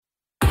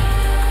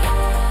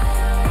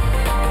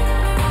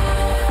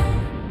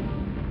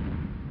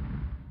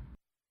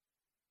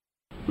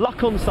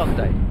Luck on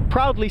Sunday,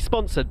 proudly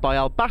sponsored by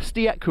Al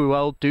Basti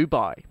Equiworld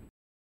Dubai.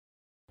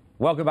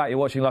 Welcome back, you're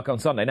watching Luck on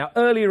Sunday. Now,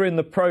 earlier in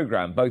the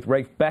programme, both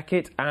Rafe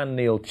Beckett and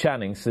Neil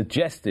Channing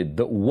suggested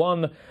that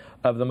one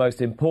of the most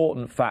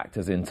important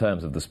factors in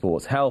terms of the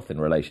sport's health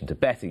in relation to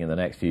betting in the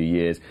next few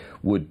years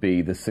would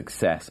be the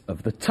success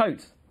of the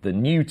tote. The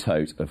new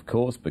tote, of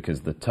course,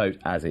 because the tote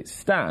as it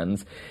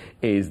stands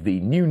is the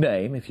new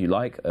name, if you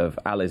like, of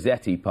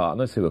Alizetti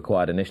Partners, who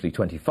acquired initially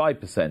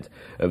 25%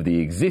 of the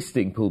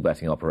existing pool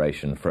betting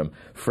operation from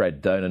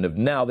Fred Done and have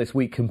now this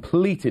week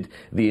completed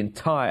the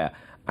entire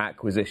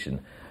acquisition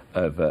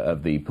of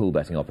the pool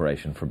betting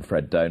operation from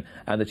Fred Done.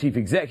 And the chief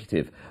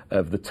executive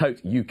of the Tote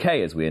UK,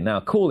 as we are now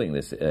calling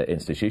this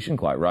institution,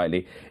 quite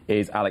rightly,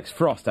 is Alex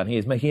Frost, and he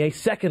is making a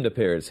second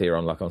appearance here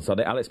on Luck on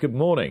Sunday. Alex, good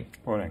morning.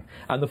 Morning.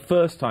 And the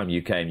first time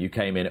you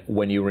came in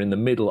when you were in the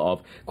middle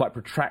of quite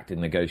protracted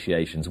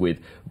negotiations with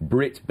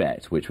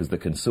BritBet, which was the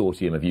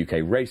consortium of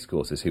UK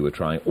racecourses who were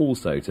trying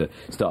also to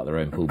start their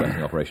own pool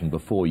betting operation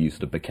before you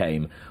sort of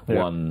became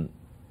one...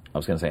 I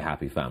was going to say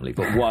happy family,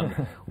 but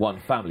one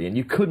family. And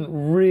you couldn't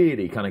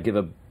really kind of give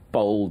a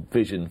bold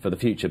vision for the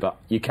future, but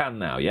you can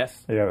now,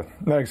 yes? Yeah,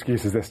 no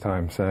excuses this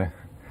time. So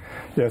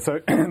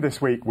this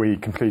week we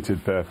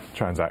completed the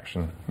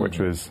transaction, which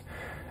was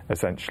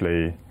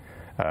essentially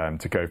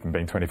to go from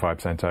being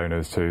 25%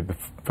 owners to the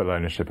full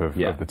ownership of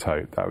the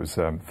Tote. That was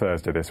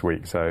Thursday this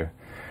week. So,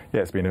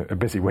 yeah, it's been a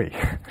busy week.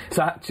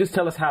 So just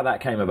tell us how that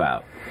came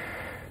about.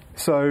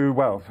 So,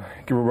 well,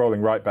 we're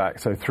rolling right back.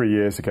 So 3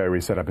 years ago,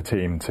 we set up a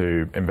team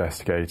to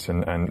investigate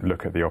and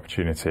look at the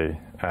opportunity.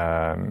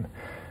 As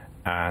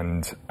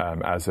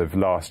of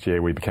last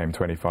year, we became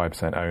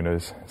 25%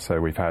 owners. So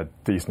we've had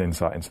decent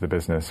insight into the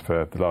business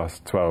for the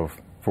last 12,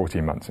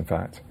 14 months, in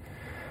fact.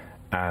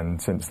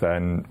 And since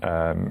then,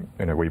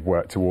 we've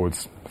worked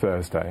towards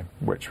Thursday,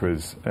 which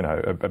was,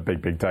 a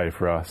big day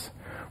for us,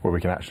 where we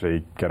can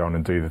actually get on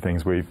and do the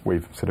things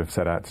we've sort of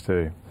set out to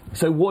do.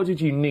 So what did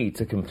you need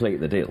to complete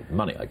the deal?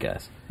 Money, I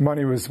guess.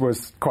 Money was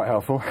quite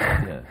helpful.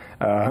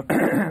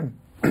 Yeah.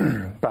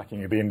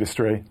 Backing of the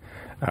industry,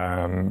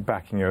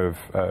 backing of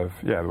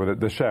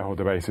the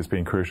shareholder base has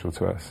been crucial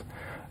to us.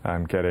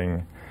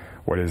 Getting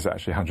what is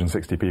actually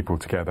 160 people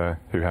together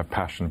who have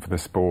passion for the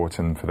sport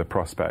and for the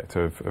prospect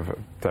of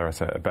dare I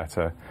say, a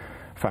better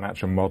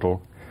financial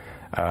model.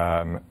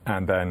 And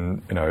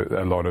then,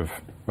 a lot of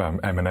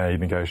M&A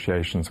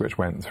negotiations which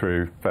went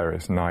through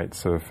various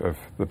nights of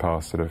the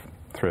past sort of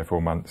 3 or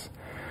 4 months.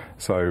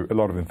 So a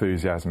lot of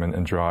enthusiasm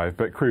and drive,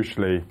 but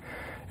crucially,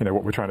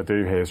 what we're trying to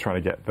do here is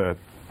trying to get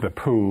the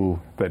pool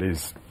that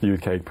is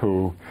UK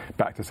pool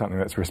back to something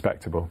that's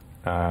respectable.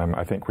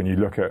 I think when you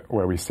look at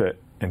where we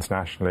sit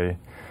internationally,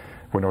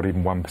 we're not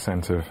even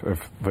 1%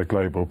 of the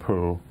global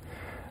pool.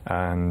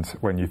 And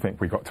when you think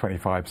we've got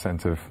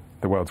 25% of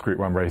the world's Group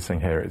 1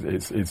 racing here,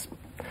 it's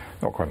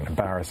not quite an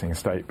embarrassing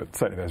state, but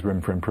certainly there's room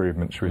for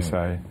improvement, should we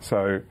say.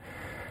 So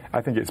I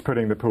think it's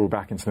putting the pool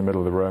back into the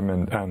middle of the room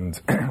and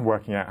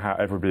working out how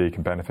everybody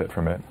can benefit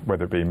from it,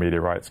 whether it be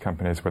media rights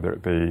companies, whether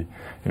it be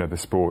the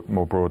sport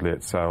more broadly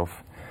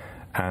itself,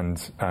 and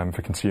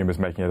for consumers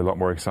making it a lot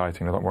more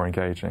exciting, a lot more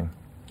engaging.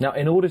 Now,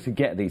 in order to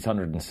get these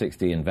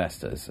 160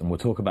 investors, and we'll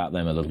talk about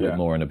them a little bit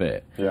more in a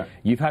bit,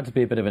 you've had to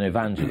be a bit of an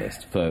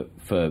evangelist for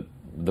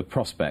the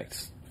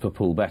prospects for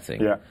pool betting.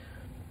 Yeah.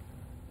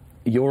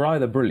 You're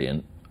either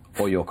brilliant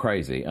or you're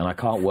crazy, and I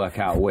can't work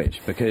out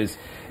which, because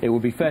it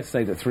would be fair to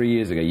say that 3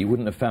 years ago you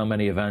wouldn't have found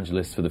many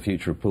evangelists for the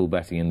future of pool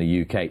betting in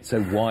the UK.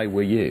 So why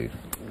were you?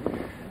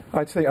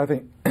 I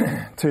think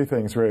two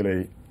things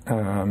really.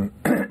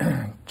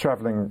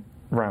 Travelling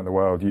around the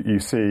world, you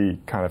see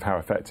kind of how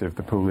effective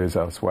the pool is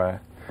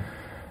elsewhere.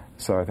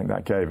 So I think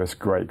that gave us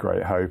great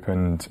hope.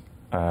 And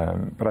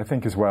but I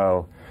think as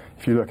well,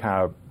 if you look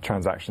how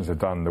transactions are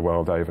done the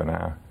world over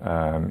now,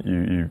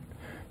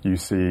 you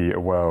see a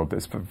world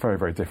that's very,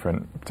 very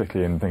different,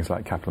 particularly in things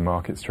like capital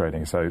markets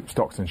trading. So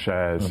stocks and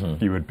shares,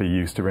 you would be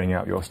used to ringing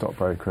out your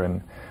stockbroker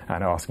and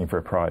asking for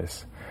a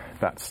price.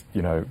 That's,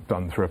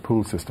 done through a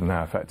pool system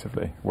now,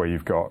 effectively, where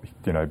you've got,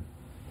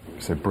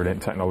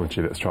 brilliant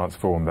technology that's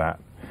transformed that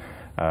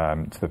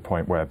to the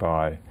point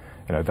whereby,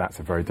 that's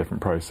a very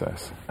different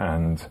process.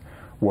 And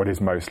what is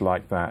most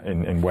like that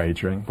in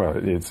wagering? Well,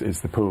 it's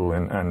the pool,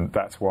 and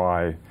that's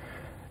why,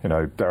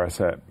 dare I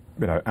say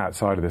it,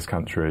 outside of this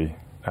country,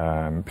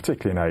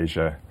 particularly in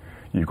Asia,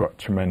 you've got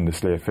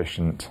tremendously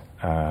efficient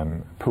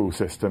pool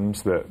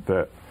systems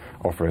that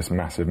offer us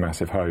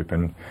massive hope.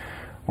 And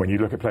when you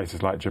look at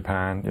places like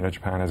Japan,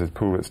 Japan has a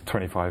pool that's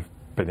 $25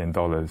 billion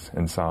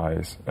in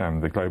size.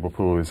 The global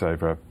pool is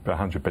over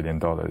 $100 billion.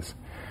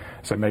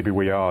 So maybe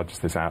we are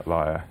just this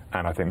outlier,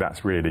 and I think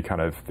that's really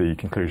kind of the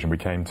conclusion we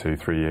came to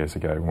 3 years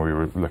ago when we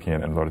were looking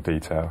at it in a lot of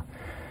detail.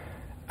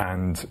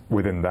 And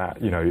within that,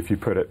 if you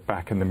put it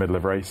back in the middle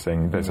of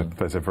racing, there's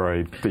a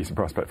very decent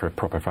prospect for a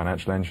proper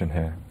financial engine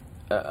here.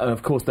 And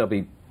of course there'll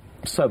be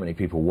so many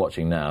people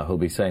watching now who'll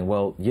be saying,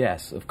 well,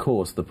 yes, of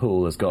course, the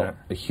pool has got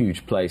a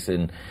huge place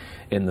in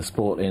the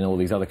sport in all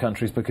these other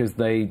countries because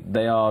they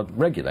are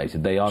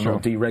regulated. They are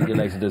not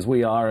deregulated as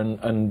we are,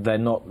 and they're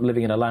not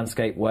living in a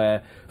landscape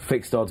where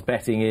fixed odds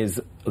betting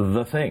is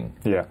the thing.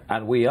 Yeah.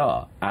 And we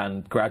are.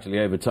 And gradually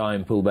over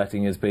time, pool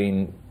betting has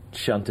been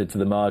shunted to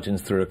the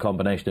margins through a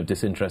combination of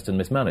disinterest and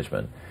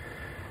mismanagement.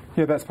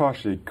 Yeah, that's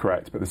partially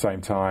correct, but at the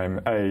same time,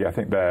 I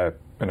think they're,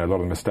 a lot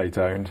of them are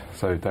state-owned,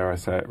 so dare I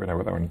say it,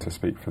 without wanting to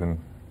speak for them.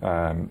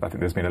 I think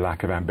there's been a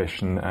lack of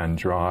ambition and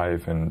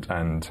drive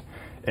and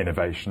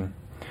innovation.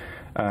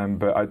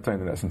 But I don't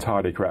think that's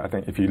entirely correct. I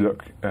think if you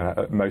look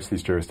at most of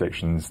these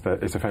jurisdictions,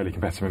 it's a fairly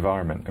competitive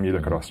environment. And you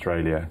look at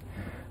Australia,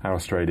 and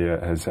Australia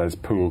has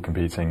pool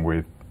competing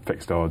with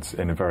fixed odds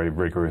in a very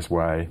rigorous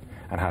way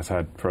and has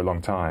had for a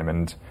long time.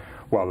 And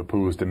while the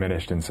pool's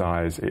diminished in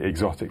size,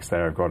 exotics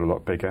there have got a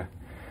lot bigger.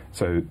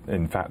 So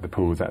in fact, the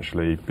pool's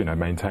actually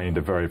maintained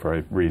a very,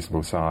 very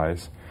reasonable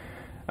size.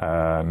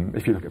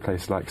 If you look at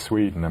places like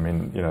Sweden, I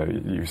mean,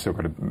 you've still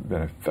got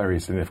a very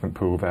significant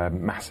pool there,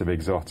 massive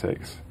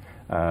exotics.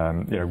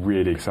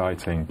 Really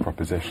exciting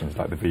propositions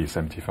like the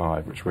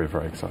V75, which we're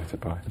very excited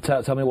by.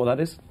 Tell me what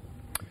that is.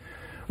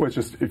 Well, it's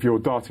just if you're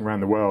darting around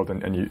the world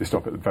and you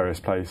stop at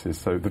various places.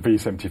 So the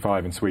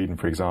V75 in Sweden,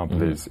 for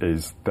example,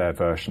 is their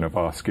version of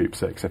our Scoop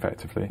 6,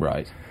 effectively.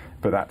 Right.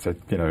 But that's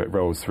it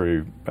rolls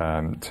through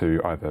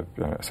to either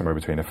somewhere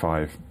between a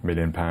 £5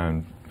 million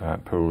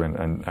pool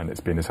and it's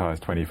been as high as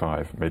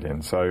 25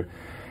 million. So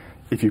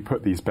if you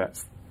put these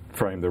bets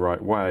framed the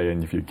right way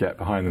and if you get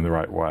behind them the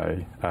right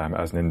way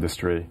as an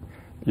industry,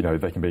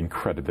 they can be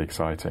incredibly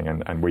exciting,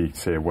 and we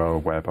see a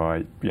world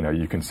whereby,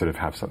 you can sort of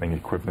have something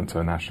equivalent to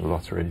a national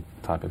lottery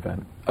type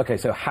event. OK,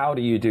 so how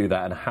do you do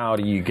that, and how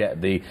do you get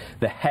the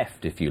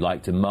heft, if you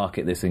like, to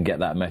market this and get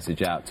that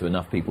message out to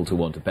enough people to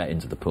want to bet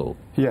into the pool?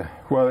 Yeah,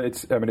 well,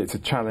 it's a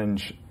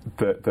challenge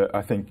that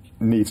I think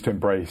needs to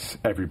embrace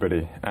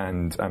everybody,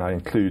 and I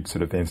include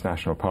sort of the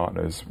international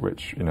partners,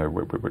 which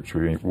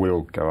we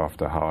will go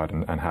after hard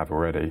and have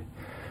already.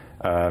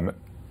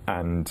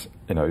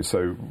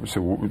 So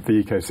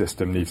the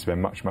ecosystem needs to be a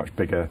much, much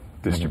bigger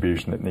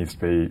distribution. It needs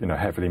to be,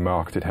 heavily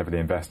marketed, heavily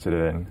invested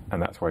in,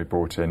 and that's why we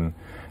brought in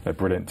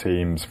brilliant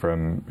teams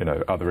from,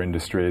 other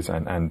industries.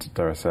 And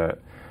dare I say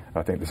it,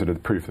 I think the sort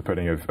of proof of the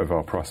pudding of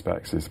our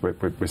prospects is we're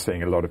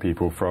seeing a lot of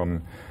people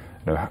from,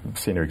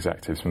 senior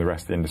executives from the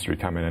rest of the industry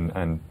come in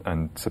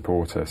and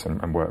support us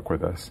and work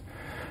with us.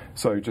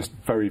 So just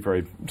very,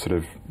 very sort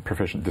of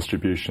proficient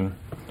distribution.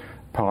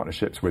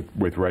 Partnerships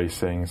with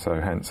racing,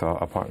 so hence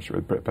our partnership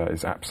with BritBet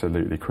is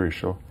absolutely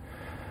crucial.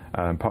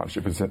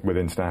 Partnership with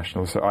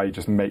international, so I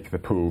just make the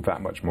pool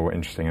that much more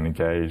interesting and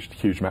engaged.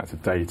 Huge amounts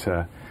of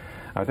data.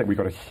 I think we've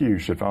got a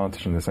huge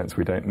advantage in the sense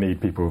we don't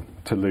need people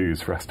to lose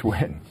for us to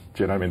win.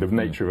 Do you know what I mean? The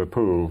nature of a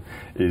pool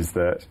is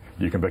that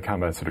you can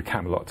become a sort of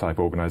Camelot type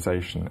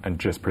organisation and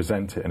just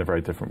present it in a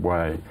very different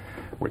way,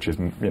 which is,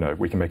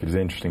 we can make it as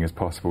interesting as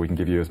possible. We can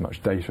give you as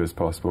much data as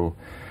possible.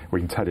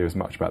 We can tell you as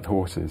much about the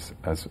horses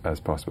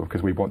as possible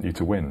because we want you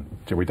to win.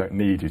 We don't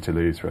need you to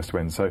lose for us to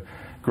win. So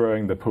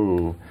growing the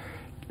pool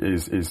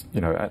is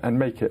and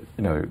make it,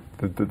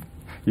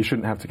 you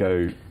shouldn't have to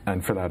go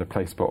and fill out a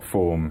play spot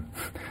form,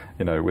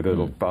 with a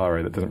little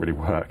baro that doesn't really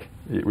work.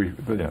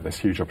 There's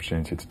huge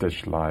opportunity to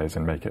digitalise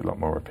and make it a lot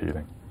more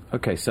appealing.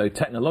 OK, so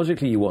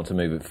technologically you want to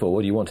move it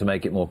forward, you want to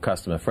make it more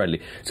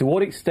customer-friendly. To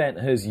what extent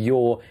has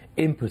your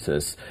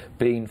impetus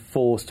been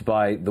forced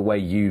by the way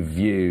you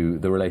view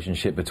the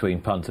relationship between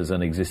punters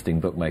and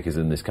existing bookmakers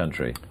in this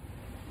country?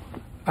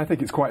 I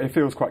think it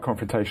feels quite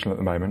confrontational at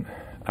the moment.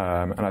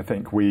 And I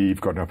think we've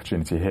got an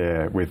opportunity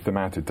here with the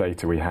amount of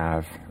data we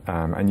have.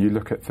 And you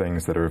look at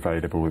things that are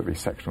available, whether it be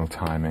sectional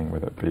timing,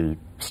 whether it be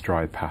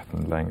stride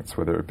pattern lengths,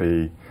 whether it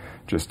be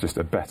just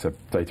a better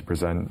data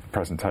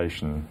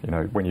presentation.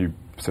 When you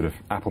sort of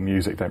Apple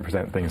Music don't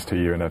present things to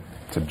you in a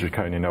sort of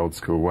draconian old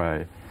school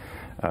way,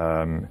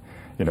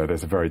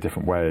 there's a very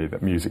different way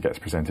that music gets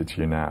presented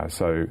to you now.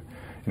 So,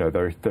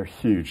 there are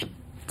huge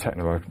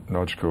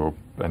technological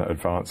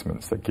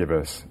advancements that give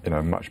us,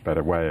 a much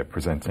better way of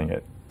presenting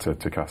it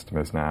to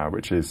customers now,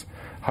 which is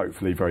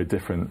hopefully very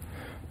different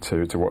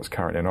to what's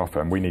currently on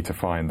offer. And we need to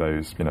find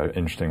those,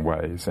 interesting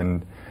ways.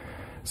 And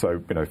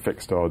so,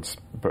 fixed odds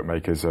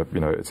bookmakers are,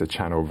 it's a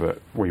channel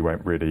that we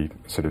won't really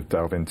sort of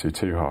delve into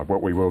too hard.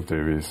 What we will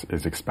do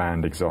is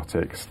expand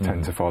exotics,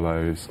 tend to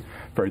follows,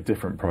 very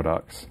different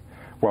products.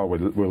 While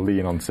we'll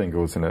lean on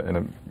singles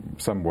in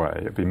some way,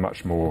 it'd be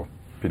much more,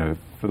 the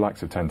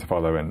likes of tend to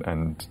follow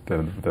and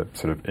the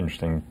sort of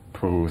interesting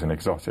pools and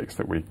exotics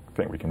that we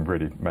think we can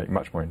really make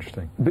much more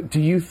interesting. But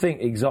do you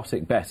think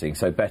exotic betting,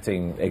 so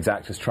betting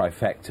exactas,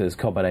 trifectas,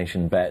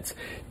 combination bets,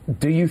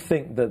 do you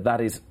think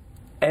that is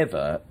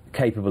ever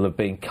capable of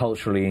being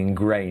culturally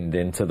ingrained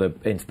into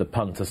the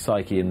punter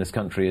psyche in this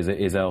country as it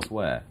is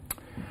elsewhere?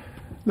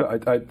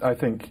 Look, I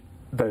think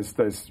there's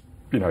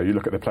you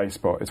look at the play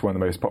spot, it's one of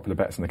the most popular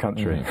bets in the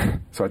country.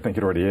 So I think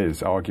it already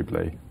is,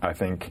 arguably. I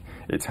think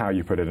it's how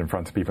you put it in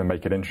front of people and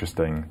make it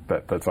interesting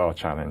that's our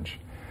challenge.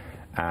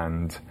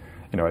 And,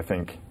 I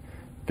think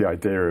the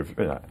idea of,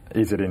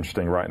 is it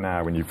interesting right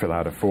now when you fill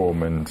out a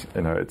form and,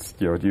 it's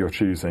you're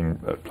choosing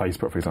a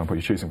PlaySport, for example,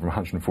 you're choosing from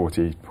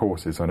 140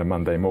 horses on a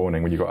Monday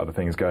morning when you've got other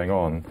things going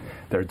on.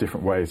 There are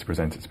different ways to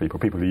present it to people.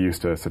 People are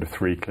used to a sort of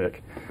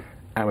 3-click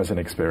Amazon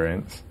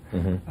experience,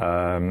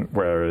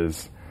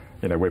 whereas,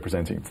 we're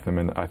presenting it to them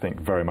in, I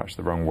think, very much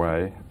the wrong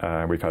way.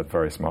 We've had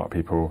very smart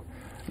people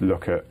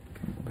look at,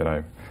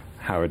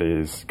 how it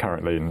is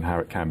currently and how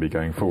it can be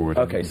going forward.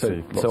 Okay,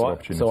 so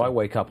I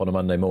wake up on a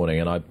Monday morning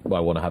and I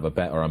want to have a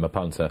bet, or I'm a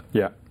punter.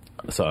 Yeah.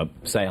 So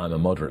say I'm a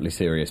moderately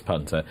serious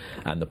punter,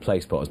 and the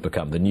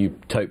new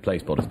Tote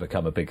PlaySpot has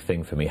become a big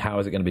thing for me. How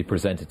is it going to be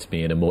presented to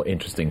me in a more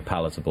interesting,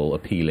 palatable,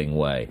 appealing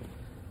way?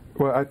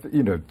 Well, I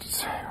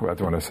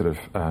don't want to sort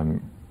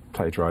of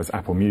plagiarise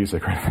Apple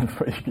Music or anything,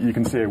 but you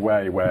can see a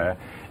way where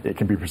it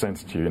can be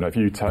presented to you.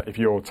 If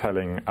you're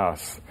telling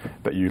us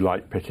that you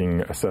like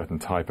picking a certain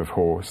type of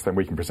horse, then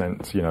we can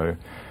present, a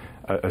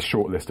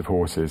short list of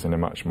horses in a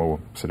much more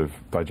sort of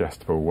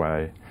digestible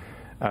way.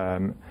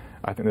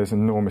 I think there's an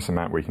enormous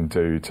amount we can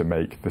do to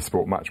make the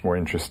sport much more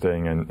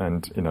interesting,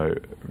 and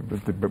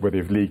whether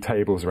you have league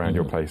tables around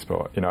your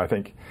PlaySpot. I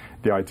think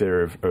the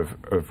idea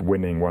of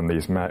winning one of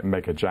these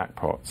mega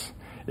jackpots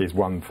is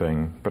one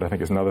thing, but I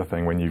think it's another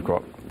thing when you've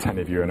got 10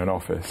 of you in an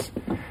office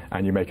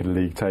and you make it a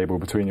league table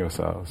between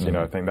yourselves.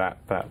 I think that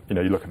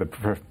you look at the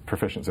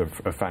proficiency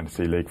of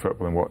fantasy league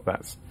football and what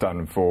that's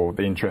done for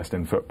the interest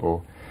in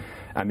football,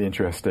 and the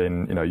interest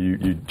in,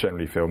 you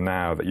generally feel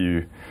now that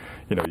you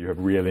have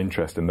real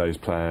interest in those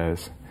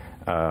players.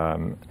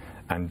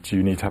 And do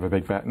you need to have a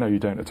big bet? No, you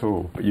don't at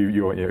all. But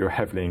you're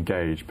heavily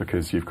engaged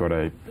because you've got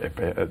a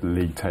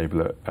league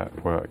table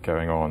at work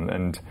going on.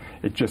 And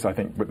it just, I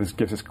think, this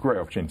gives us great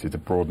opportunity to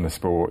broaden the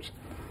sport.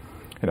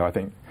 I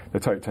think the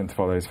Tote 10 to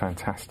Follow is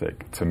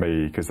fantastic to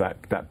me because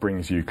that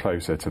brings you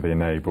closer to the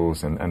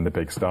enables and the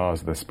big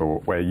stars of the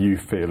sport, where you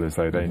feel as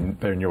though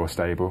they're in your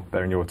stable,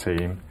 they're in your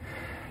team.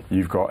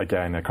 You've got,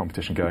 again, a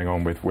competition going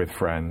on with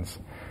friends.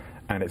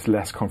 And it's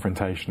less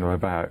confrontational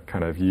about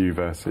kind of you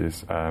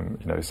versus,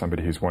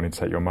 somebody who's wanting to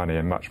take your money,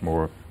 and much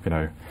more,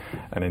 an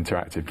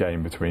interactive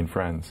game between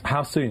friends.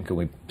 How soon can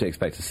we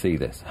expect to see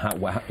this?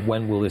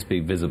 When will this be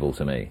visible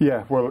to me?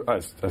 Yeah, well,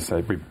 as I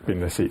say, we've been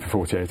in the seat for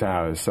 48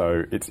 hours,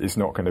 so it's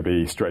not going to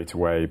be straight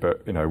away,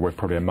 but, we're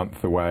probably a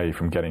month away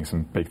from getting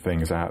some big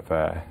things out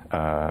there.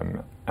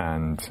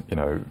 It's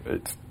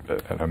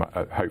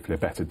hopefully a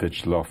better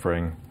digital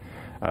offering.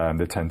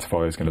 The 10 to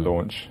Follow is going to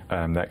launch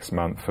next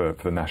month for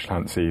the National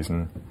Hunt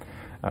season.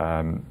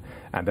 And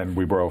then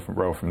we roll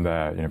from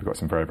there. We've got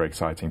some very, very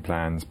exciting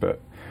plans,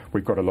 but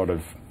we've got a lot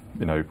of,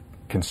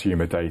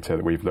 consumer data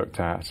that we've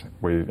looked at.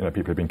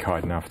 People have been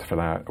kind enough to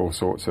fill out all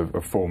sorts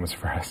of forms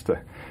for us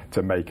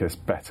to make us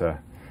better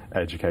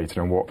educated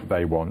on what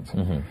they want.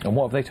 Mm-hmm. And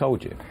what have they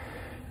told you?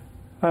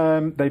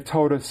 They've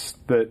told us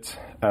that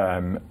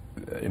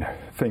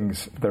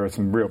there are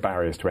some real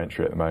barriers to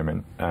entry at the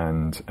moment,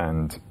 and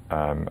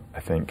I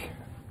think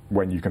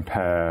when you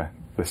compare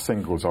the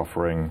singles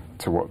offering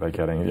to what they're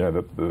getting,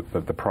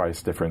 the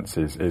price difference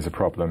is a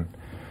problem.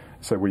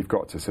 So we've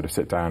got to sort of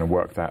sit down and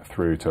work that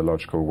through to a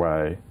logical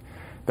way.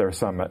 There are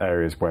some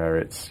areas where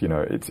it's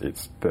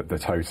the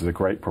Tote is a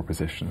great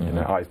proposition.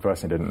 Mm-hmm. I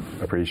personally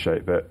didn't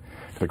appreciate that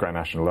for the Grand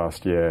National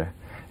last year,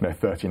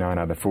 39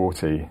 out of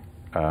 40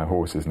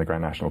 horses in the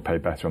Grand National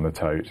paid better on the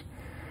Tote.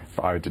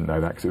 But I didn't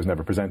know that because it was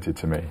never presented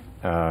to me.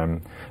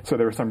 So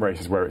there are some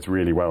races where it's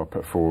really well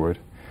put forward.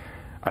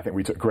 I think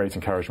we took great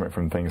encouragement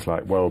from things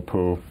like World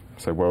Pool.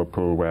 So World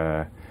Pool,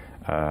 where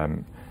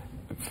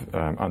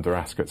under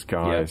Ascot's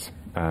guise,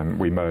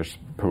 we merged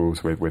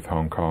pools with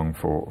Hong Kong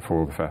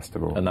for the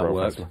festival. And that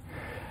worked? Festival.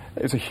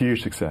 It's a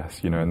huge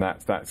success, and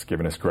that's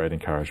given us great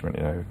encouragement,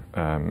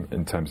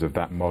 in terms of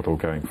that model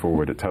going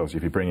forward. It tells you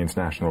if you bring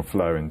international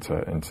flow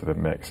into the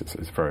mix, it's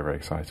very, very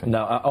exciting.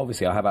 Now,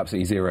 obviously, I have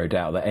absolutely zero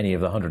doubt that any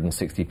of the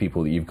 160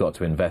 people that you've got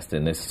to invest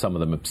in this, some of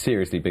them are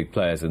seriously big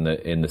players in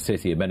the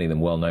city, and many of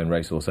them well-known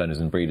racehorse owners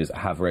and breeders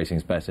have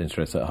racing's best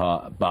interests at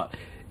heart, but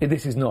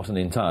this is not an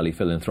entirely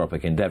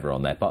philanthropic endeavour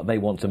on their part. They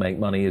want to make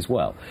money as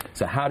well.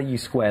 So how do you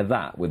square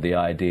that with the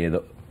idea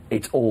that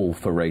it's all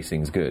for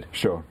racing's good?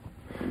 Sure.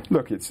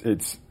 Look,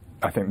 it's.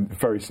 I think,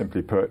 very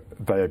simply put,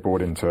 they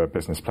bought into a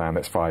business plan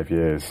that's 5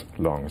 years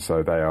long.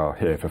 So they are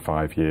here for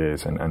 5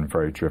 years and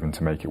very driven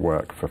to make it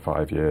work for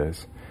 5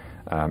 years,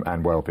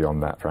 and well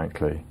beyond that,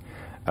 frankly.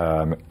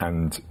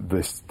 And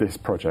this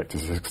project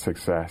is a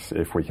success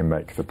if we can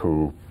make the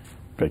pool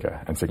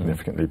bigger and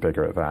significantly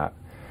bigger at that.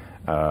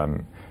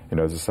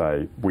 As I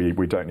say,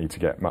 we don't need to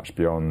get much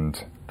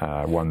beyond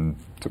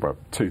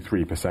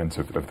 2-3%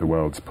 of the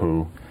world's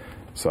pool.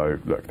 So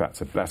look,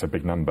 that's a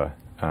big number.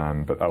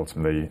 But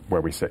ultimately, where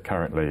we sit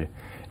currently,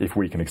 if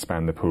we can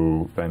expand the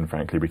pool, then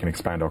frankly we can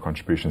expand our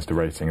contributions to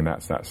racing, and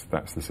that's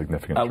the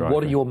significant driver.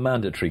 What are your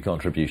mandatory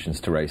contributions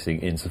to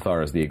racing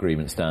insofar as the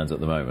agreement stands at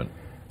the moment?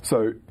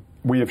 So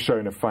we have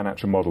shown a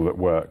financial model that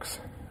works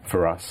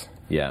for us.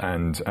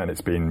 and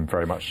it's been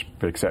very much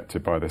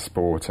accepted by the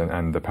sport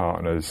and the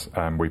partners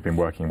we've been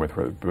working with,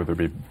 whether it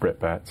be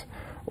BritBet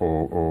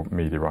or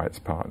media rights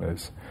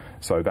partners.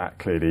 So that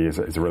clearly is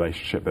a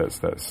relationship that's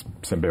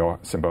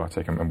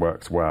symbiotic and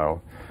works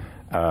well.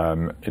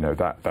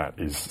 That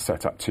is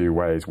set up two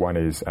ways. One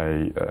is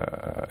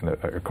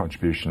a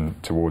contribution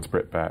towards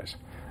BritBet.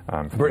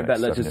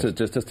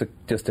 BritBet,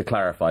 just to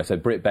clarify, so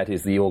BritBet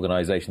is the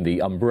organisation,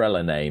 the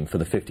umbrella name for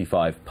the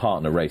 55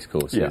 partner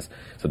racecourses. Yeah.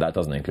 So that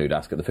doesn't include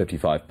Ascot. The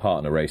 55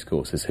 partner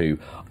racecourses who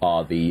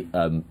are the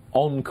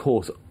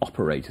on-course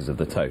operators of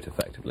the tote,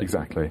 effectively.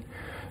 Exactly.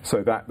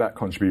 So that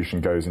contribution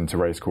goes into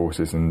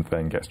racecourses and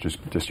then gets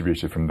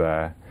distributed from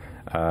there.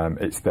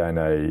 It's then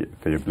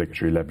the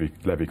obligatory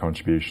levy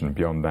contribution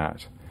beyond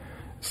that.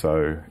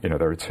 So,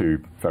 there are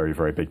two very,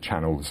 very big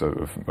channels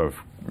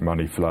of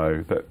money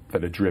flow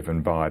that are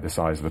driven by the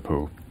size of the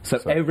pool. So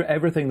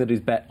everything that is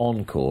bet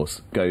on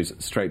course goes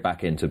straight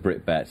back into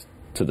BritBet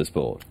to the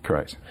sport?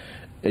 Correct.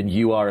 And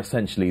you are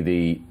essentially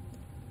the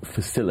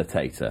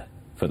facilitator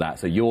for that.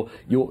 So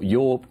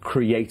you're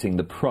creating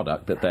the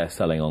product that they're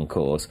selling on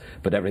course,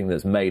 but everything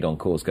that's made on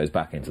course goes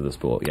back into the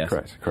sport, yes?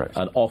 Correct.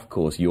 And off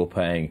course, you're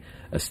paying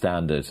a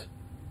standard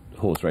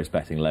horse race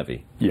betting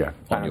levy. Yeah,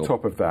 and on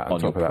top of that,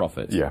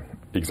 profits. Yeah,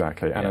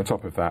 exactly. And on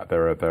top of that,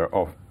 there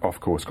are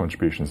off-course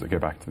contributions that go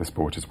back to the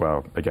sport as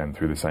well, again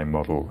through the same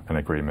model and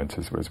agreement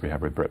as we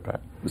have with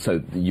BritBet.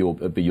 So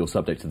you're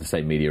subject to the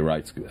same media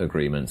rights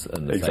agreements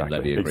and the same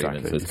levy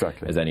agreements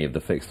as any of the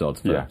fixed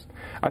odds firms.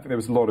 Yeah, I think there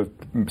was a lot of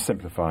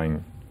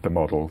simplifying the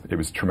model. It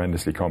was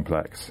tremendously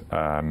complex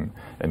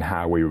in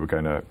how we were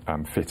going to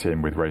fit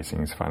in with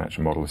racing's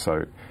financial model.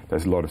 So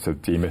there's a lot of sort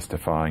of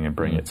demystifying and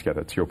bringing it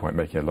together, to your point,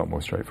 making it a lot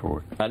more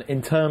straightforward. And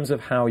in terms of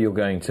how you're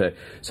going to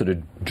sort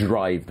of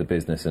drive the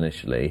business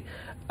initially,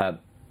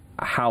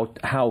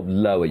 how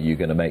low are you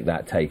going to make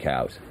that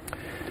takeout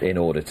in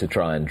order to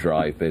try and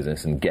drive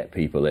business and get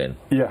people in?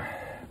 Yeah.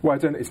 Well,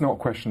 it's not a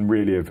question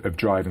really of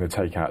driving the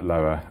takeout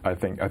lower. I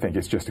think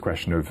it's just a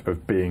question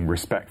of being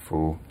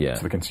respectful to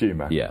the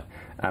consumer. Yeah.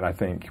 And I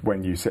think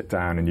when you sit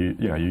down and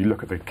you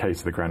look at the case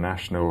of the Grand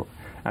National,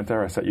 and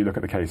dare I say, you look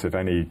at the case of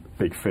any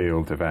big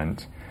field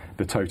event,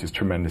 the tote is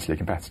tremendously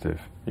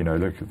competitive.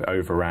 Look at the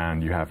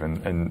overround you have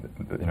in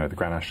the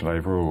Grand National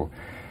overall.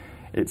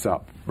 It's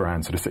up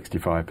around sort of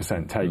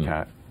 65%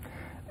 takeout.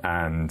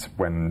 And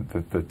when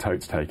the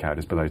totes takeout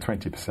is below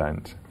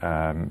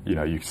 20%,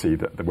 you see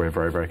that we're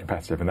very, very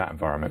competitive in that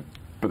environment.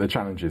 But the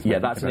challenge is... Yeah,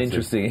 that's an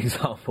interesting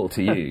example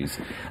to use.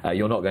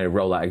 You're not going to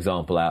roll that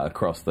example out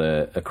across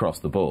the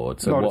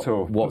board. So not at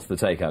all. What's the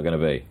takeout going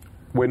to be?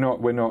 We're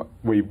not.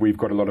 We've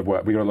got a lot of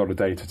work. We've got a lot of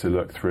data to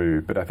look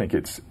through. But I think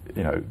it's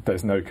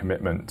there's no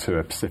commitment to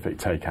a specific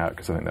takeout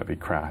because I think that'd be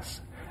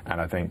crass.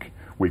 And I think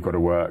we've got to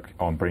work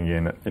on bringing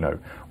in,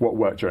 what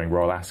worked during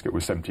Royal Ascot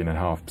was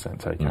 17.5%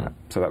 takeout.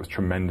 So that was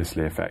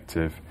tremendously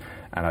effective.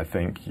 And I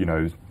think,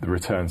 the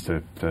returns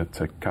to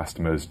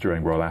customers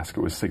during Royal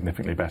Ascot was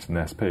significantly better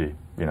than SP.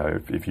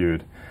 If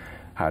you'd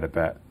had a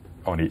bet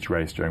on each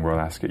race during Royal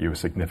Ascot, you were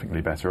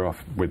significantly better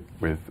off with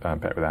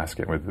Bet with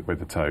Ascot, with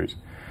the tote.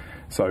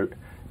 So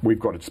we've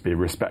got to just be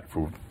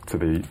respectful to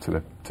the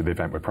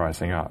event we're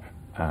pricing up.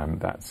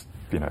 That's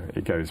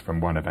it goes from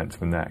one event to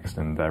the next,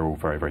 and they're all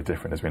very, very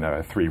different. As we know,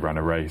 a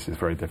 3-runner race is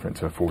very different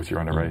to a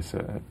 40-runner race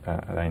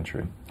at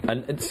Aintree.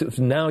 And sort of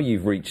now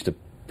you've reached a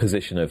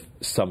position of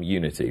some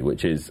unity,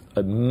 which is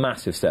a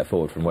massive step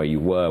forward from where you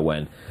were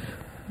when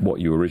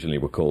what you originally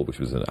were called, which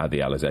was the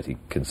Alizetti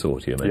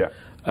Consortium,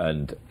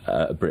 and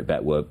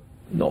BritBet were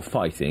not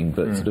fighting,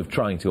 but sort of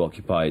trying to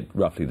occupy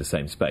roughly the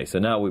same space. So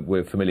now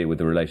we're familiar with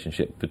the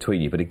relationship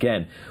between you. But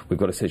again, we've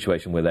got a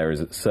situation where there is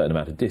a certain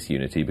amount of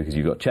disunity because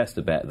you've got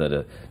Chester Bet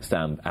that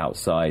stand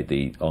outside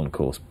the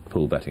on-course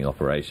pool betting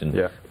operation.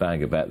 Yeah.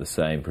 Bangor Bet the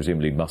same.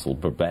 Presumably Muscle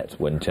Bet,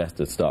 when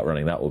Chester start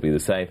running, that will be the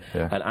same.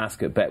 Yeah. And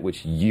Ascot Bet,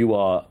 which you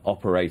are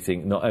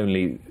operating,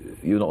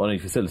 you're not only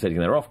facilitating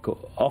their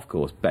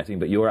off-course betting,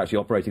 but you're actually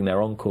operating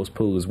their on-course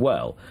pool as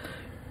well.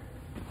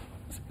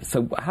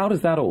 So how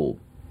does that all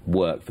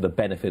work for the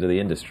benefit of the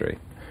industry?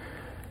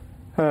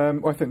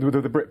 I think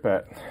the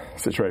BritBet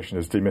situation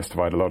has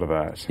demystified a lot of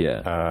that.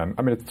 Yeah.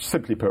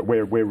 Simply put,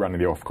 we're running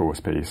the off-course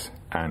piece,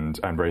 and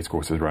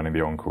Racecourse is running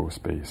the on-course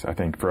piece. I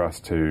think for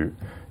us to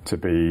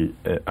be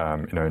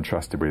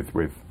entrusted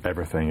with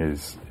everything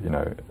is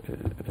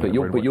But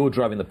you're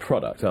driving the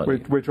product, aren't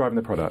you? We're driving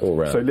the product. All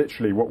round. So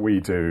literally, what we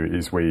do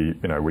is we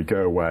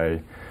go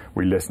away,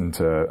 we listen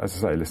to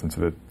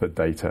the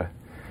data.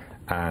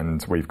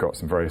 And we've got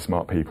some very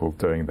smart people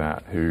doing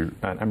that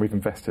and we've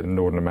invested an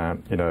inordinate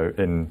amount,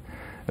 in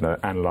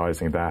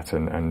analysing that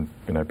and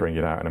bringing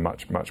it out in a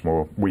much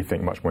more, we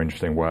think, much more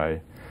interesting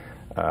way.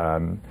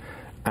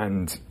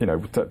 And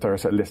dare I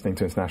say, listening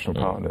to international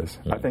partners.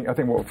 I think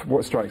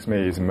what strikes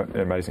me is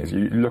amazing is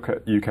you look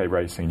at UK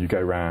racing, you go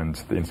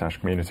around the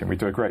international community, and we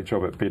do a great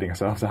job at beating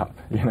ourselves up,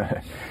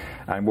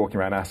 And walking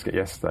around Ascot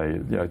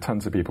yesterday,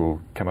 tons of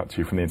people come up to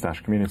you from the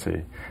international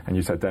community, and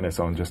you said Dennis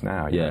on just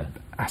now.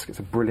 Ascot's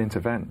a brilliant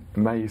event,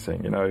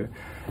 amazing.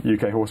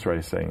 UK horse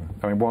racing.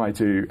 I mean, why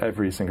do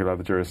every single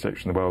other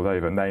jurisdiction the world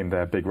over name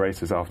their big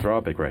races after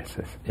our big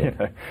races?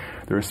 Yeah.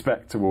 The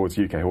respect towards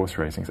UK horse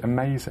racing is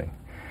amazing.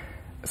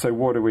 So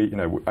what do we?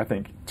 I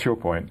think to your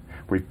point,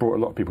 we've brought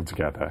a lot of people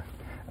together.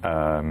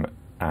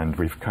 And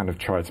we've kind of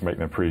tried to make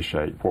them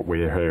appreciate what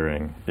we're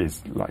hearing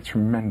is like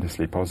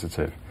tremendously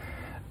positive.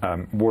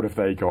 What have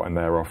they got in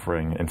their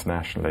offering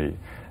internationally?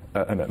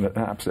 An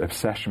absolute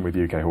obsession with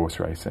UK horse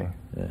racing.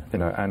 Yeah.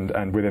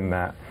 And within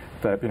that,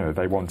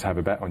 they want to have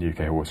a bet on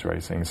UK horse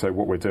racing. So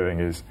what we're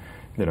doing is,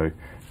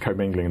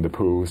 commingling the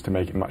pools to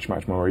make it much,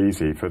 much more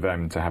easy for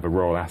them to have a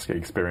Royal Ascot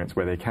experience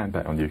where they can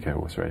bet on UK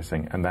horse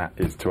racing, and that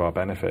is to our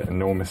benefit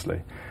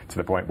enormously, to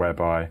the point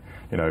whereby,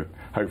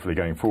 hopefully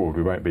going forward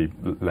we won't be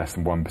less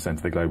than 1%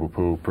 of the global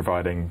pool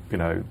providing,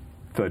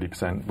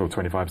 30% or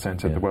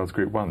 25% of the world's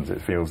Group 1s.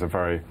 It feels a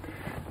very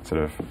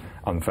sort of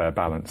unfair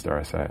balance, dare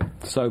I say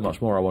it. So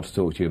much more I want to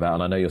talk to you about,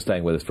 and I know you're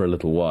staying with us for a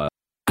little while.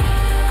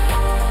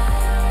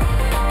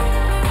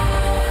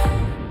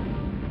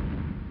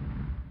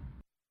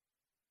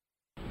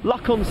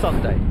 Luck on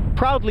Sunday,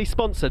 proudly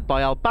sponsored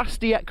by Al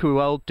Basti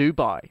Equiworld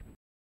Dubai.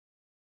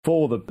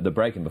 For the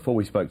break and before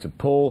we spoke to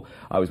Paul,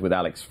 I was with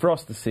Alex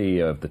Frost, the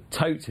CEO of the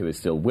Tote, who is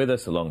still with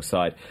us,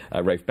 alongside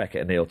Rafe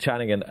Beckett and Neil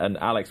Channing. And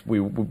Alex,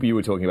 you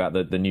were talking about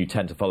the new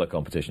 10 to follow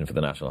competition for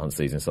the National Hunt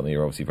season, something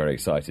you're obviously very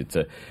excited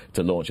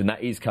to launch, and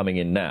that is coming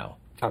in now.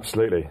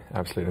 Absolutely.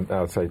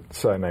 I'd say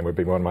Surname would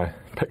be one of my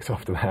picks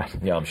after that.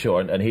 Yeah, I'm sure.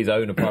 And he's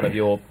owned a part of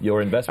your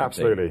investment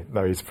Absolutely. team.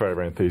 No, he's a very,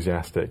 very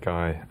enthusiastic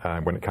guy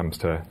when it comes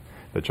to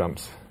the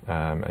jumps.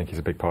 I think he's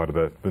a big part of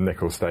the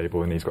Nichols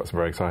stable, and he's got some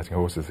very exciting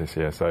horses this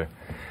year. So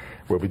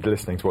we'll be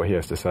listening to what he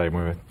has to say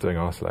when we're doing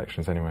our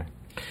selections anyway.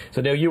 So,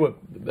 Neil, you were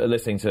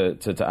listening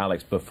to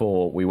Alex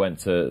before we went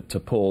to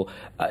Paul.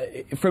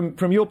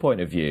 From your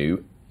point of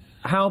view,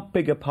 how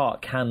big a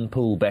part can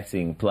pool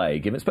betting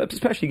play,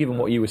 especially given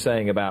what you were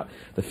saying about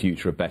the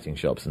future of betting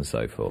shops and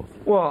so forth?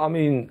 Well, I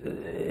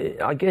mean,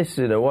 I guess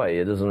in a way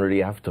it doesn't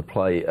really have to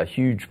play a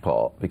huge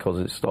part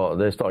because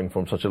they're starting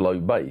from such a low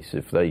base.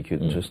 If they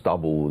could just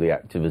double the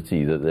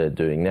activity that they're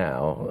doing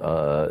now,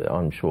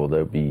 I'm sure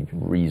they'll be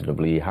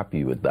reasonably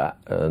happy with that,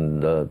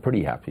 and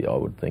pretty happy, I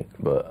would think.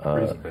 But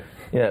reasonably.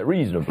 Yeah,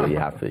 reasonably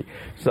happy.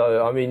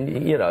 So, I mean,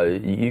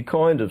 you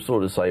kind of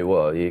sort of say,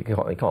 well, it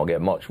can't get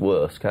much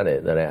worse, can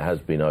it, than it has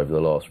been over the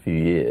last few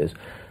years.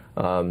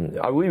 We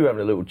were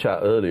having a little chat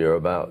earlier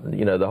about,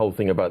 the whole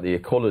thing about the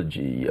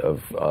ecology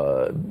of,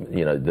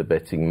 the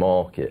betting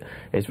market.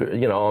 It's,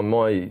 on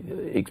my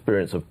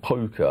experience of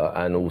poker,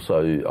 and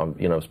also,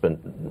 I've spent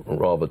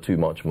rather too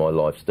much of my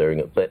life staring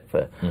at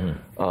Betfair.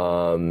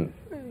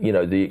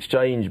 Mm-hmm. The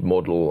exchange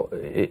model,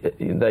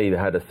 they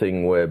had a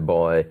thing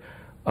whereby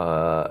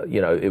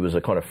it was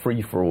a kind of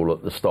free-for-all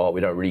at the start.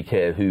 We don't really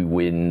care who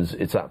wins.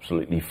 It's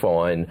absolutely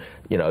fine.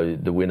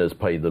 The winners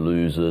pay the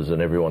losers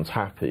and everyone's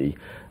happy.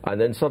 And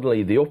then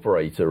suddenly the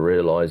operator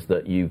realised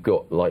that you've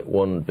got like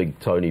one big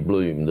Tony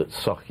Bloom that's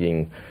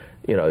sucking,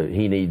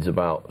 he needs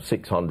about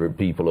 600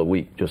 people a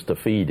week just to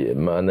feed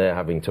him, and they're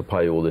having to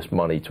pay all this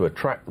money to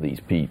attract these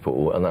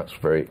people, and that's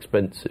very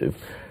expensive.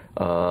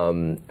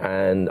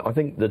 And I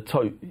think the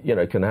Tote,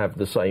 can have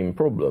the same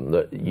problem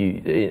that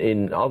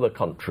in other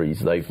countries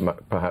they've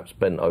perhaps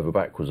bent over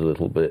backwards a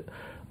little bit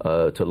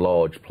to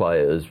large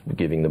players,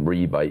 giving them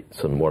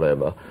rebates and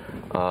whatever,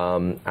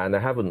 and they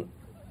haven't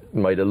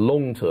made a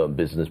long-term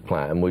business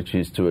plan, which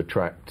is to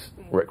attract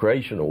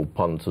recreational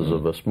punters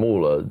of a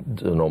smaller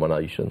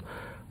denomination.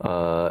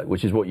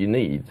 Which is what you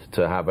need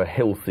to have a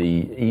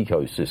healthy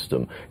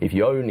ecosystem. If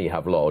you only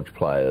have large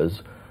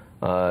players,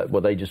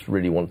 they just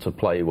really want to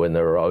play when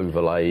there are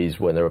overlays,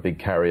 when there are big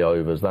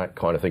carryovers, that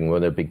kind of thing, when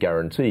there are big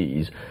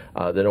guarantees.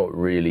 They're not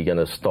really going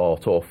to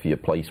start off your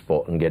play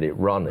spot and get it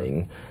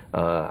running.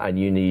 And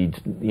you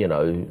need,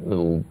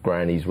 little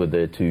grannies with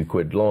their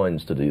 £2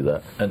 lines to do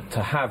that. And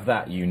to have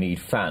that, you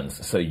need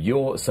fans. So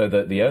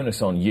that the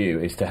onus on you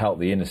is to help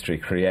the industry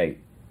create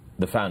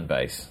the fan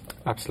base.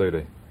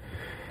 Absolutely.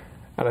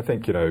 And I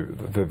think,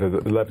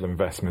 the level of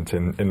investment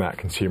in that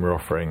consumer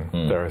offering,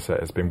 dare I say,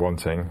 has been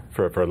wanting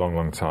for a long,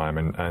 long time.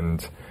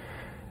 And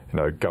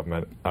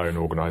government-owned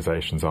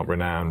organisations aren't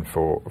renowned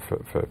for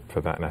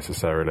that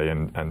necessarily.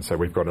 And so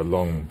we've got a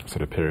long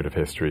sort of period of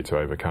history to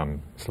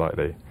overcome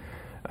slightly.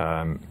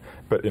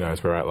 But,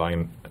 as we were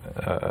outlining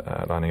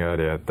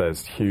earlier,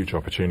 there's huge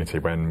opportunity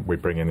when we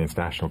bring in the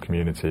international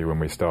community, when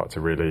we start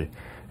to really,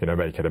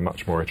 make it a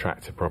much more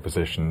attractive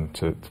proposition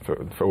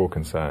for all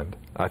concerned.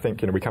 I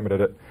think, we come at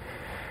it.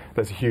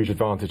 There's a huge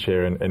advantage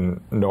here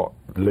in not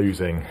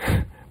losing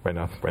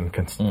when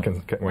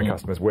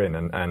customers win,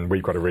 and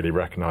we've got to really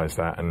recognise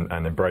that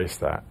and embrace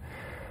that.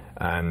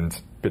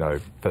 And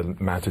the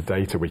amount of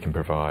data we can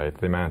provide,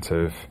 the amount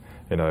of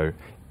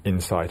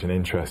insight and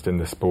interest in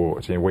the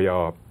sport. We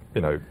are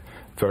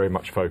very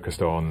much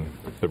focused on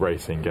the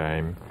racing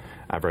game,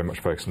 and very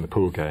much focused on the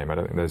pool game. I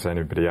don't think there's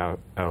anybody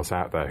else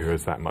out there who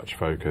has that much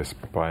focus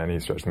by any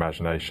stretch of the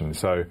imagination.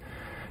 So,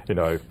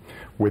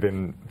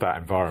 within that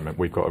environment,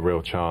 we've got a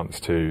real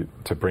chance to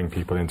bring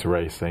people into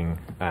racing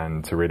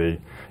and to really,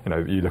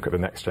 you look at the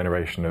next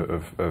generation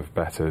of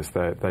bettors,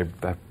 they're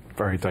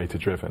very data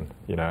driven,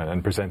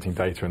 and presenting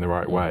data in the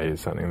right way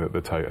is something that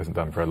the Tote hasn't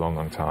done for a long,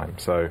 long time.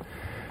 So,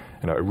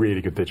 a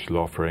really good digital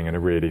offering and a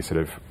really sort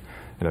of,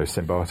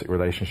 symbiotic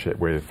relationship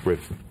with be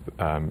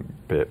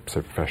it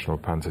sort of professional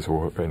punters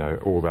or,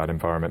 all that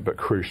environment, but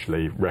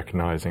crucially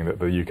recognising that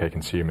the UK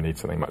consumer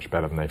needs something much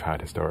better than they've had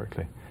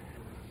historically.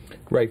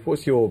 Rafe,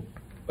 what's your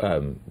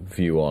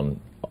view on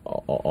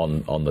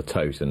the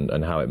Tote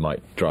and how it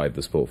might drive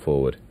the sport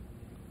forward?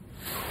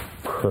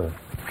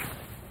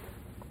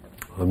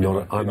 This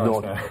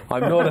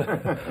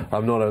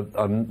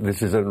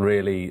isn't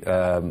really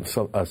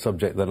a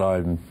subject that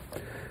I'm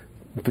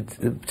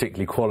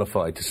particularly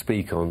qualified to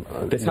speak on.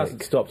 This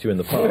hasn't stopped you in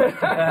the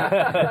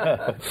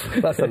past.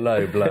 That's a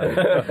low blow.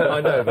 I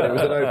know, but it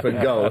was an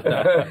open goal.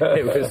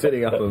 It was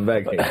sitting up and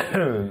begging.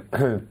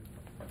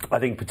 I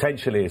think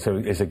potentially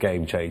it's a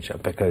game changer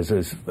because,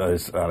 as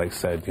Alex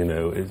said,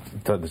 the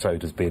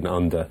Tote has been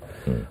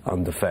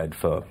underfed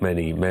for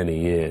many, many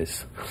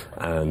years,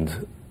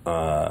 and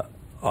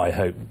I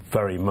hope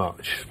very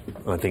much.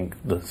 I think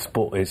the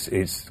sport is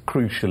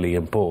crucially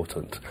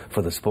important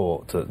for the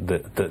sport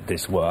that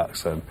this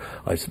works, and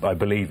I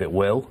believe it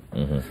will.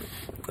 Mm-hmm.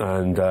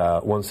 And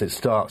once it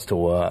starts to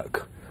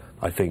work,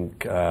 I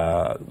think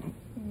the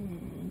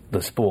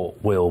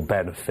sport will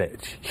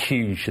benefit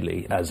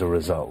hugely as a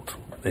result,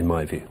 in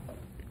my view.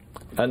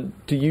 And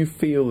do you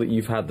feel that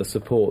you've had the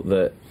support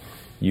that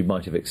you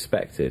might have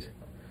expected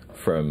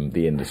from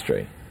the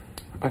industry?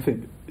 I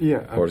think,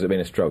 yeah. Or has it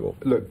been a struggle?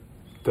 Look,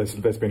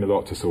 there's been a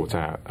lot to sort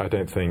out. I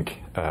don't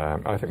think.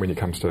 I think when it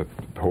comes to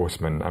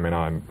horsemen,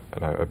 I'm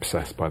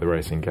obsessed by the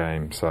racing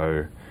game.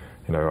 So,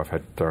 I've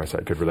had, dare I say,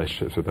 good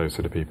relationships with those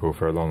sort of people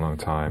for a long, long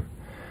time.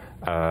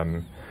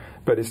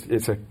 But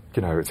it's a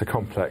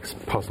complex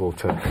puzzle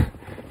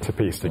to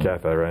piece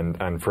together,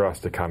 and for us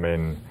to come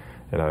in,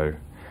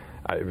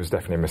 it was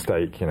definitely a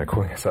mistake,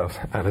 calling ourselves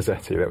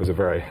Alizeti. That was a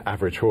very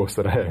average horse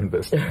that I owned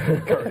that's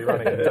currently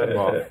running in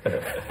Denmark.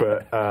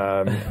 But,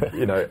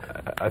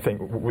 I think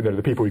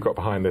the people we've got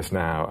behind this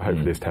now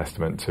hopefully is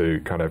testament to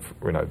kind of,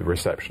 the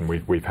reception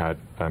we've had,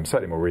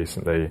 certainly more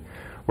recently,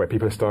 where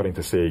people are starting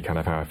to see kind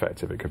of how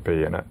effective it could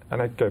be. And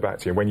I go back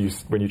to when you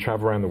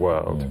travel around the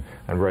world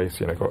and race,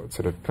 got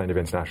sort of plenty of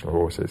international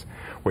horses,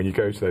 when you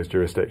go to those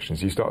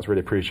jurisdictions, you start to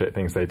really appreciate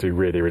things they do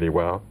really, really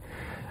well.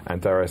 And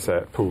dare I say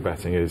it, pool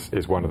betting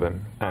is one of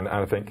them. And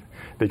I think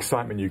the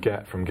excitement you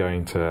get from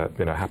going to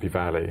Happy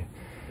Valley,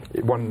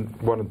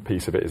 one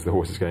piece of it is the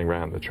horses going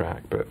around the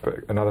track, but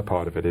another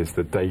part of it is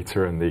the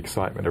data and the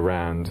excitement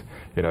around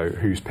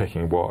who's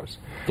picking what.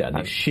 Yeah, and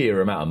the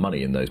sheer amount of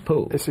money in those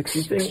pools. It's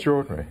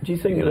extraordinary. Do you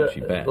think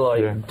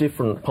that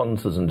different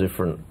punters and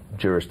different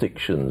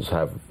jurisdictions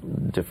have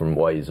different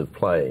ways of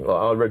playing?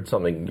 I read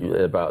something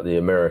about the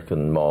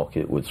American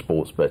market with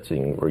sports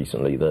betting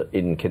recently, that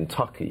in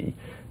Kentucky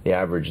the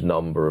average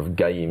number of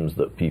games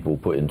that people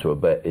put into a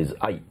bet is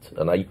 8,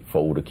 an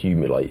 8-fold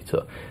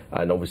accumulator.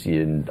 And obviously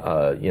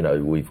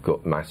we've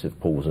got massive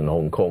pools in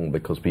Hong Kong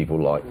because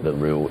people like the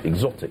real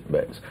exotic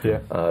bets. Yeah.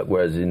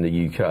 Whereas in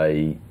the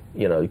UK,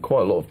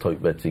 quite a lot of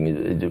tote betting,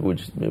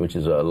 which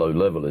is at a low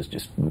level, is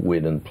just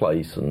win and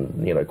place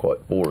and,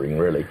 quite boring,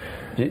 really.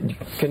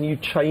 Can you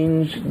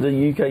change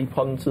the UK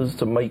punters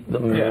to make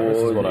them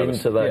more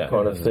into that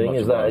kind of thing?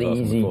 Is that an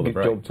easy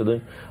job to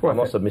do? Well, I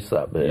must have missed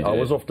that bit. I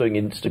was off doing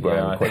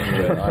Instagram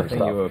questions. I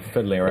think you were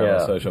fiddling around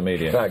with social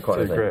media. That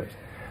kind of thing. Great.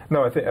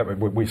 No, I think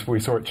we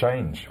saw it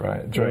change,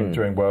 right?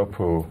 During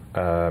Whirlpool,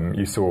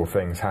 you saw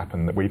things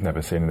happen that we've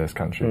never seen in this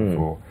country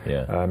before.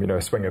 Yeah.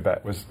 A swinger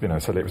bet was,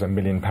 suddenly it was £1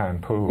 million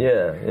pool.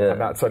 Yeah.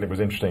 And that certainly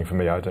was interesting for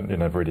me. I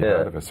never really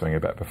heard of a swinger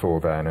bet before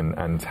then,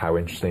 and how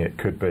interesting it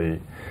could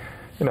be.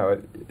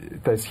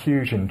 There's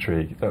huge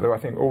intrigue. I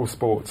think all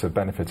sports have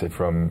benefited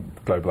from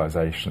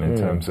globalisation in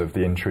terms of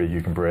the intrigue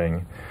you can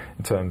bring,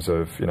 in terms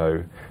of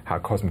how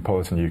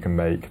cosmopolitan you can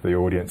make the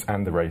audience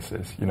and the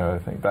races. I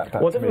think that.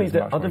 Well, I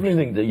definitely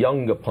think the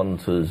younger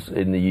punters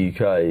in the UK,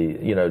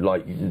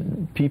 like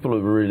people are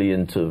really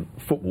into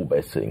football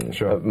betting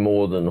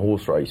more than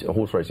horse racing.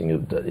 Horse racing is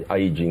an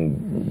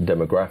ageing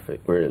demographic,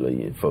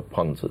 really, for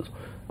punters.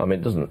 I mean,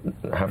 it doesn't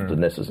have to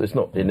necessarily. It's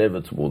not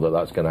inevitable that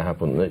that's going to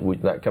happen.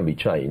 That can be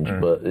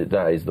changed, but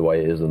that is the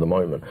way it is at the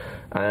moment.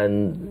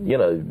 And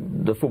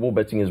the football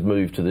betting has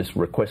moved to this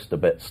request a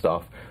bet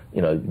stuff.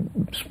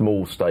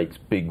 Small stakes,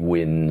 big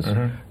wins,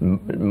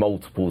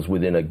 multiples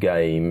within a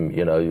game.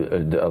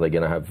 Are they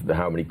going to have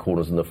how many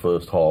corners in the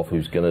first half?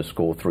 Who's going to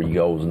score 3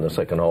 goals in the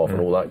second half, and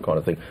all that kind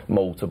of thing,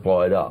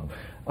 multiplied up.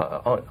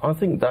 I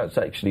think that's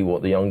actually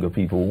what the younger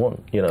people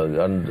want,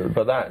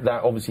 but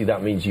that obviously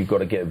that means you've got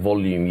to get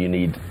volume. You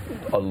need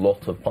a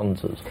lot of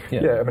punters.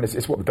 Yeah, I mean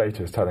it's what the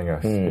data is telling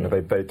us.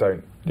 They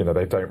don't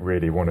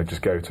really want to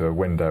just go to a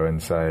window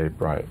and say,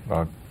 right,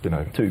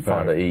 2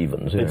 punter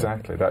evens.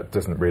 Exactly, that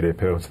doesn't really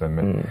appeal to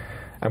them.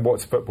 And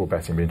what's football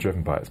betting been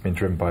driven by? It's been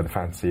driven by the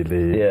fantasy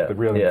league, the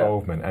real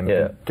involvement,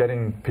 and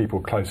getting people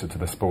closer to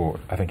the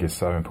sport, I think, is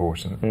so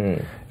important.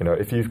 You know,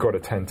 if you've got a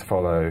 10 to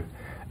follow,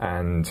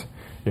 and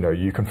you know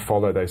you can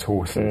follow those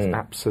horses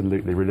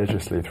absolutely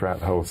religiously throughout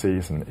the whole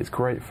season, it's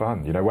great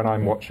fun. You know, when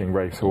I'm watching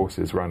race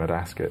horses run at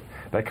Ascot,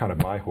 they're kind of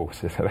my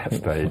horses at that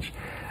stage,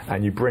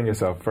 and you bring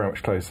yourself very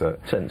much closer.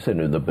 Send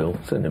him the bill.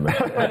 Send him.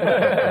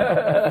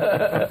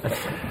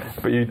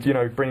 But you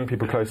know, bringing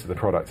people closer to the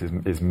product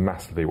is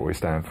massively what we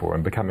stand for,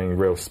 and becoming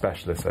real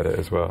specialists at it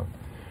as well.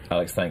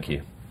 Alex, thank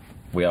you.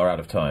 We are out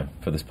of time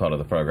for this part of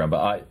the programme,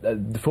 but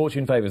the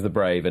fortune favours the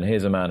brave, and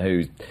here's a man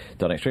who's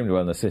done extremely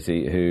well in the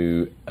city,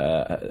 who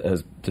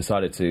has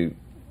decided to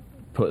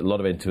put a lot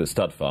of it into a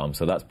stud farm,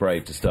 so that's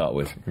brave to start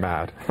with.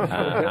 Mad.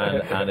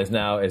 and is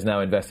now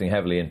investing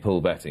heavily in pool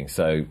betting,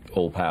 so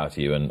all power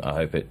to you, and I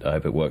hope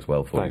it works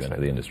well for you and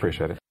for the industry.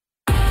 Appreciate it.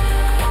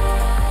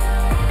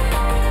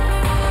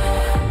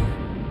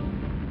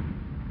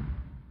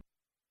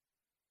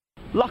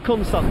 Luck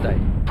on Sunday,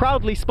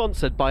 proudly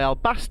sponsored by Al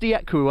Basti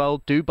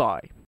Equiworld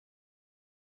Dubai.